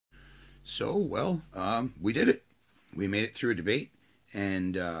So, well, we did it. We made it through a debate,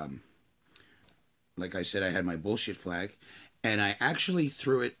 and like I said, I had my bullshit flag, and I actually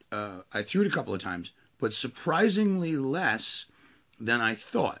threw it. I threw it a couple of times, but surprisingly less than I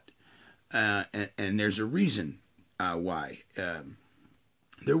thought. And there's a reason why.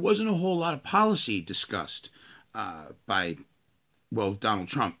 There wasn't a whole lot of policy discussed by, well, Donald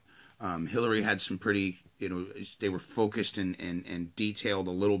Trump. Hillary had some pretty, they were focused and detailed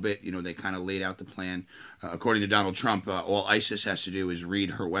a little bit. They kind of laid out the plan. According to Donald Trump, all ISIS has to do is read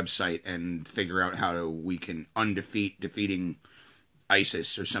her website and figure out how we can defeating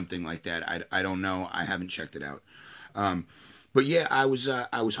ISIS or something like that. I don't know. I haven't checked it out. But yeah, I was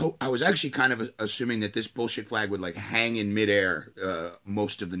actually kind of assuming that this bullshit flag would like hang in midair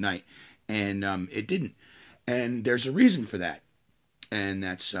most of the night, and it didn't. And there's a reason for that, and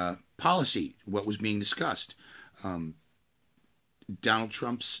that's policy. What was being discussed, Donald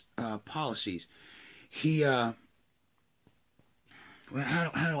Trump's policies. He how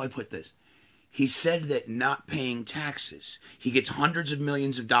do I put this? He said that not paying taxes, he gets hundreds of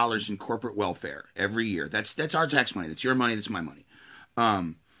millions of dollars in corporate welfare every year. That's our tax money. That's your money. That's my money.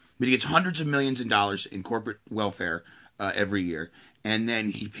 But he gets hundreds of millions of dollars in corporate welfare every year, and then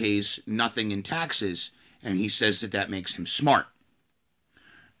he pays nothing in taxes, and he says that makes him smart.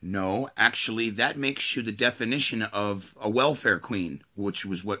 No, actually, that makes you the definition of a welfare queen, which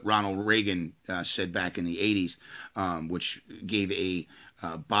was what Ronald Reagan said back in the 80s, which gave a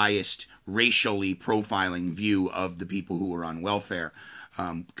biased, racially profiling view of the people who were on welfare,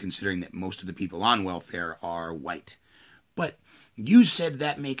 considering that most of the people on welfare are white. But you said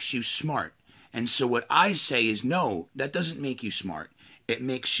that makes you smart. And so what I say is, no, that doesn't make you smart. It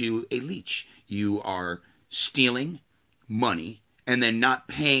makes you a leech. You are stealing money and then not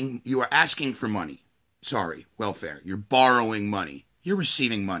paying. You are asking for money. Sorry, welfare. You're borrowing money. You're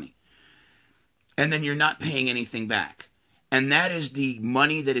receiving money. And then you're not paying anything back. And that is the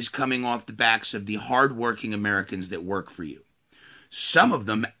money that is coming off the backs of the hardworking Americans that work for you. Some of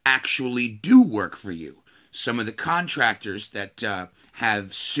them actually do work for you. Some of the contractors that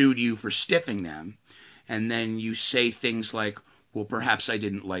have sued you for stiffing them, and then you say things like, well, perhaps I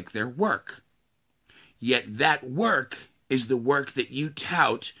didn't like their work. Yet that work is the work that you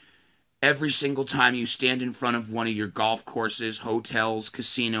tout every single time you stand in front of one of your golf courses, hotels,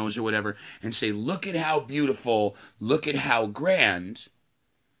 casinos, or whatever, and say, look at how beautiful, look at how grand,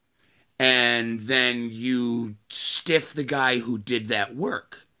 and then you stiff the guy who did that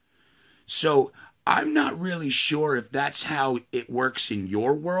work. So I'm not really sure if that's how it works in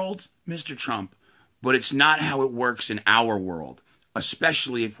your world, Mr. Trump, but it's not how it works in our world.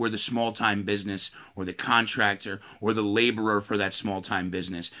 Especially if we're the small-time business or the contractor or the laborer for that small-time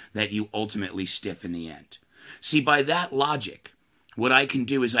business that you ultimately stiff in the end. See, by that logic, what I can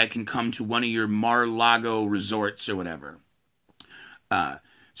do is I can come to one of your Mar-Lago resorts or whatever,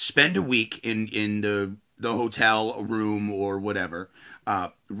 spend a week in the hotel room or whatever,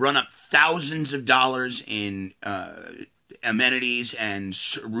 run up thousands of dollars in amenities and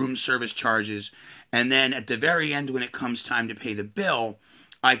room service charges, and then at the very end, when it comes time to pay the bill,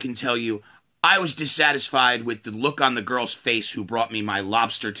 I can tell you, I was dissatisfied with the look on the girl's face who brought me my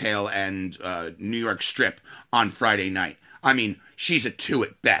lobster tail and New York strip on Friday night. I mean, she's a 2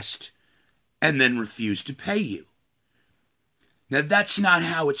 at best. And then refuse to pay you. Now, that's not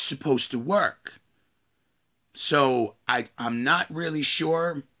how it's supposed to work. So, I'm not really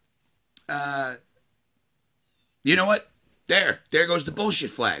sure. You know what? There goes the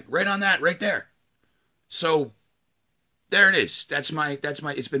bullshit flag. Right on that, right there. So, there it is. That's my,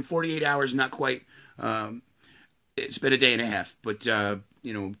 it's been 48 hours, not quite. It's been a day and a half. But,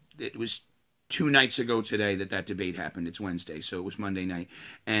 it was 2 nights ago today that debate happened. It's Wednesday, so it was Monday night.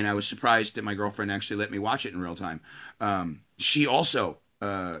 And I was surprised that my girlfriend actually let me watch it in real time. She also,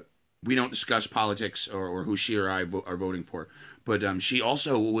 we don't discuss politics or who she or I are voting for. But she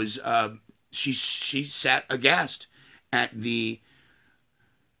also was, she sat aghast at the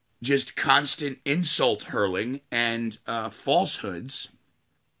just constant insult hurling and falsehoods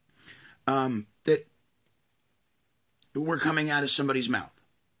that were coming out of somebody's mouth.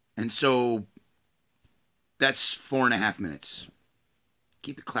 And so that's 4.5 minutes.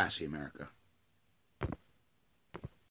 Keep it classy, America.